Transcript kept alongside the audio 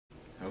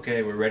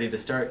Okay, we're ready to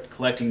start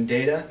collecting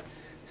data.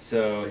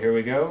 So here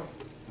we go.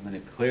 I'm going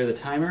to clear the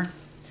timer.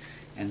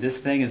 And this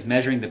thing is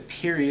measuring the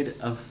period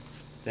of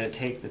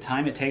the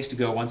time it takes to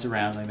go once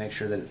around. Let me make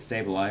sure that it's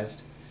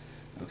stabilized.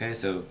 Okay,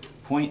 so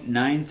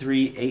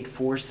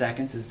 0.9384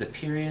 seconds is the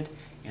period,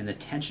 and the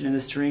tension in the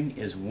string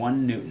is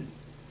 1 Newton.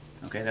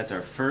 Okay, that's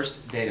our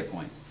first data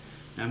point.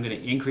 Now I'm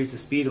going to increase the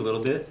speed a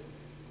little bit.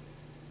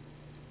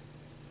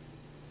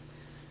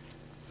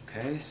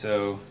 Okay,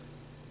 so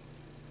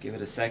give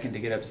it a second to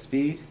get up to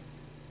speed.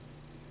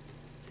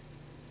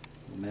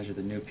 We'll measure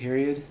the new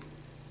period.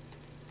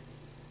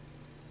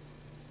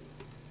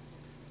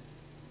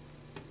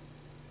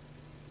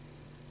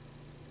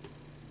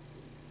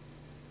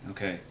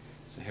 Okay,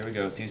 so here we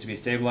go. It seems to be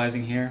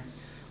stabilizing here.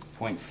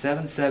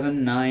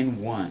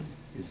 0.7791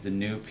 is the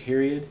new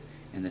period,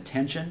 and the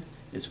tension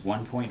is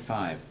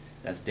 1.5.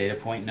 That's data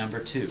point number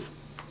 2.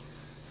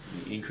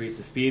 Let me increase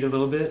the speed a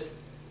little bit.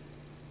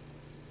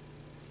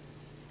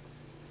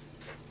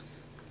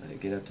 Let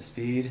it get up to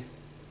speed.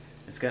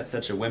 It's got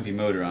such a wimpy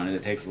motor on it,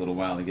 it takes a little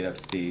while to get up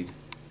to speed.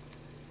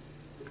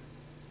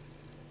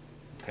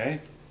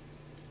 Okay.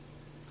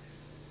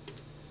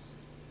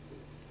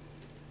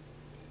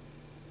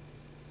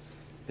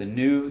 The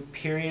new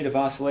period of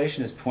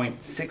oscillation is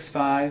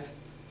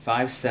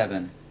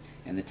 0.6557,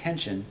 and the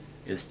tension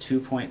is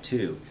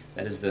 2.2.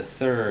 That is the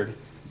third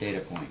data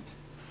point.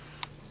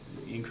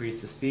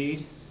 Increase the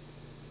speed.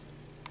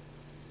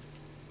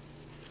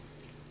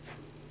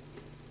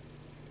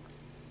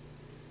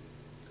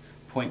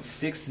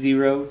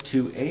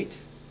 .6028.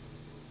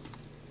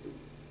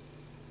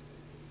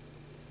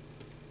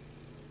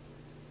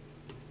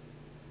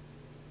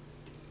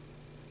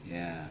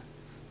 Yeah.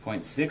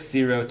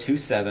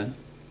 0.6027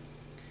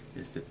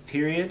 is the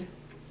period.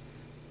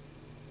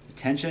 The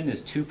tension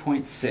is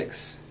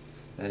 2.6.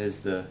 That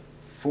is the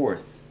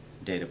fourth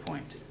data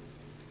point.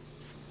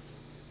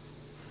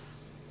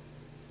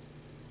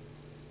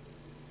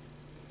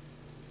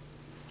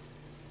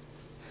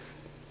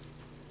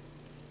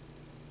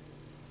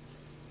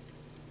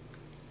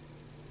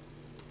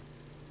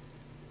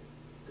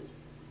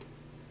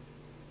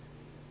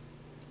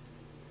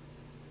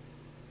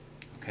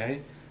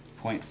 Okay,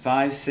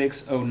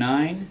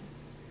 0.5609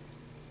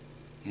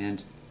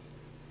 and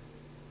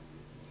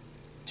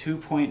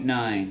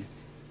 2.9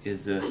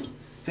 is the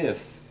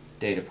fifth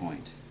data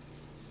point.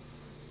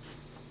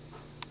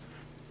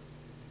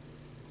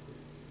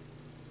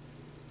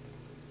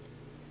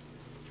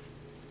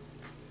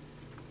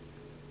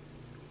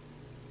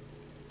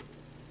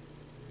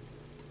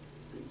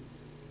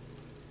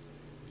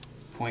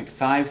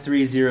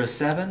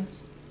 .5307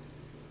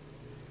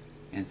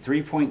 and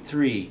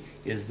 3.3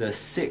 is the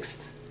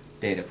sixth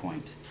data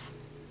point.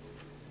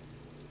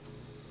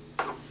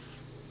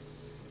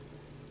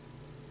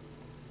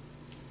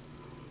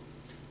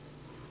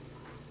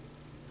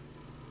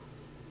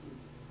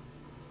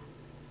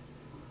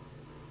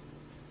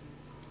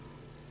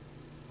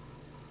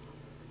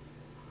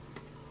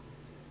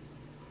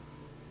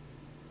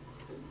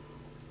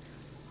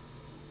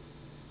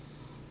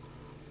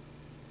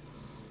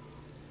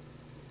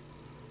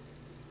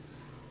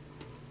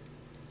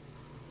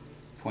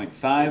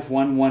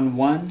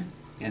 .5111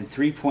 and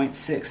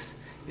 3.6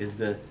 is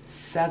the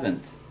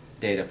seventh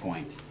data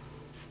point.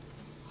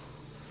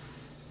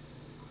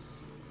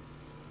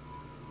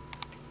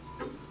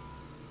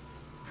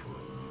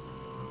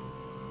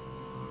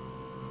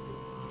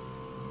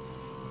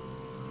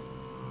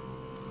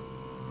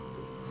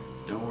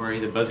 Don't worry,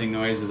 the buzzing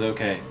noise is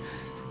okay.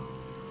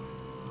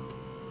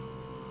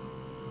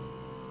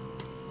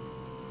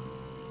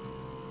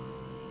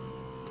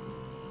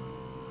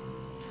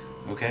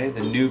 Okay,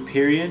 the new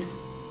period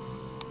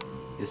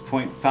is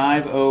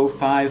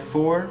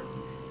 0.5054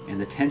 and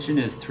the tension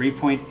is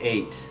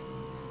 3.8.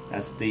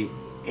 That's the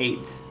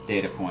eighth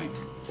data point.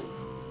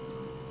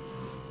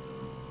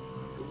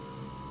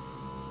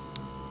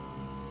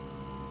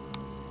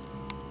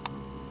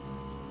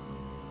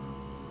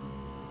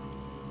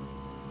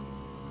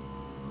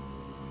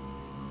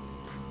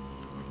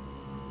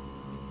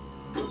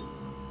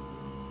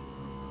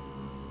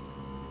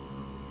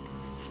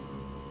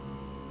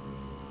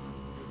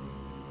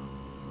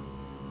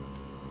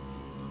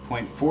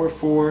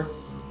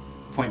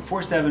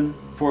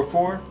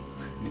 .4744.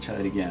 Let me try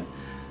that again.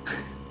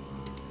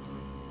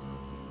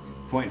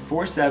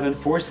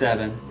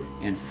 0.4747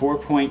 and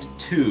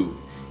 4.2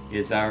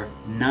 is our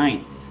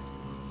ninth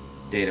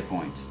data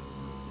point.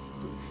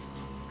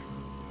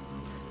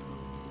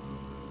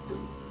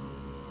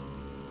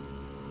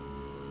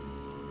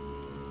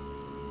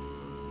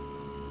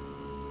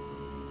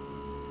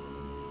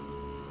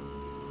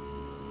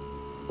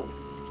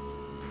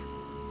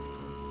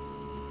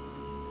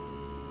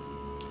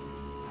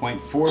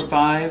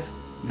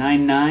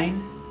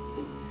 .4599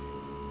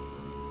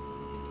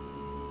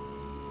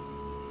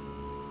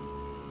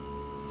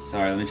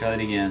 Sorry, let me try that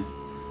again.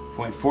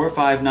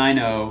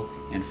 0.4590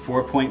 and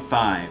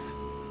 4.5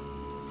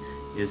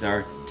 is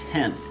our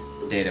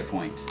 10th data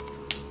point.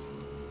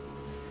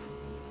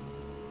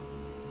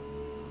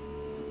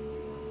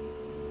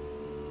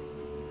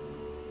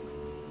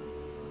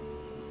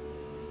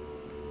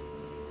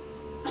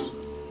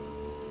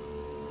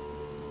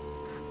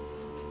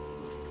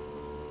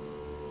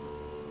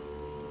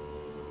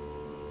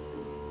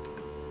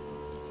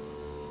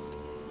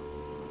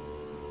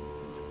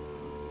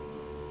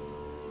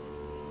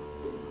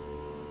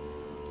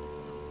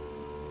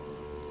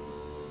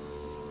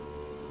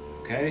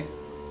 Okay?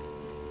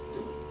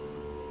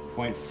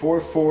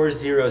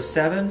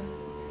 0.4407,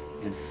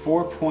 and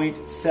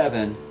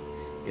 4.7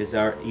 is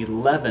our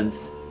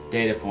 11th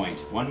data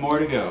point. One more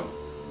to go.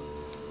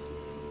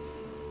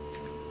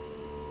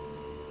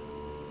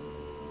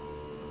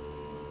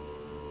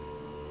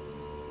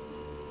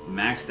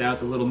 Maxed out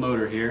the little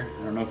motor here.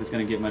 I don't know if it's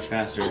going to get much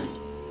faster.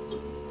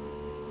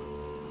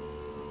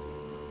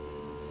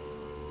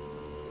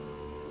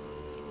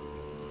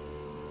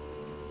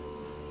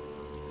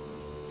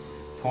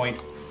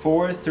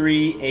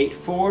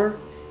 .4384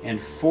 and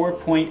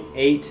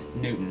 4.8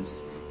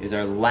 newtons is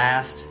our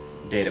last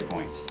data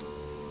point.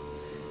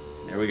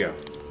 There we go.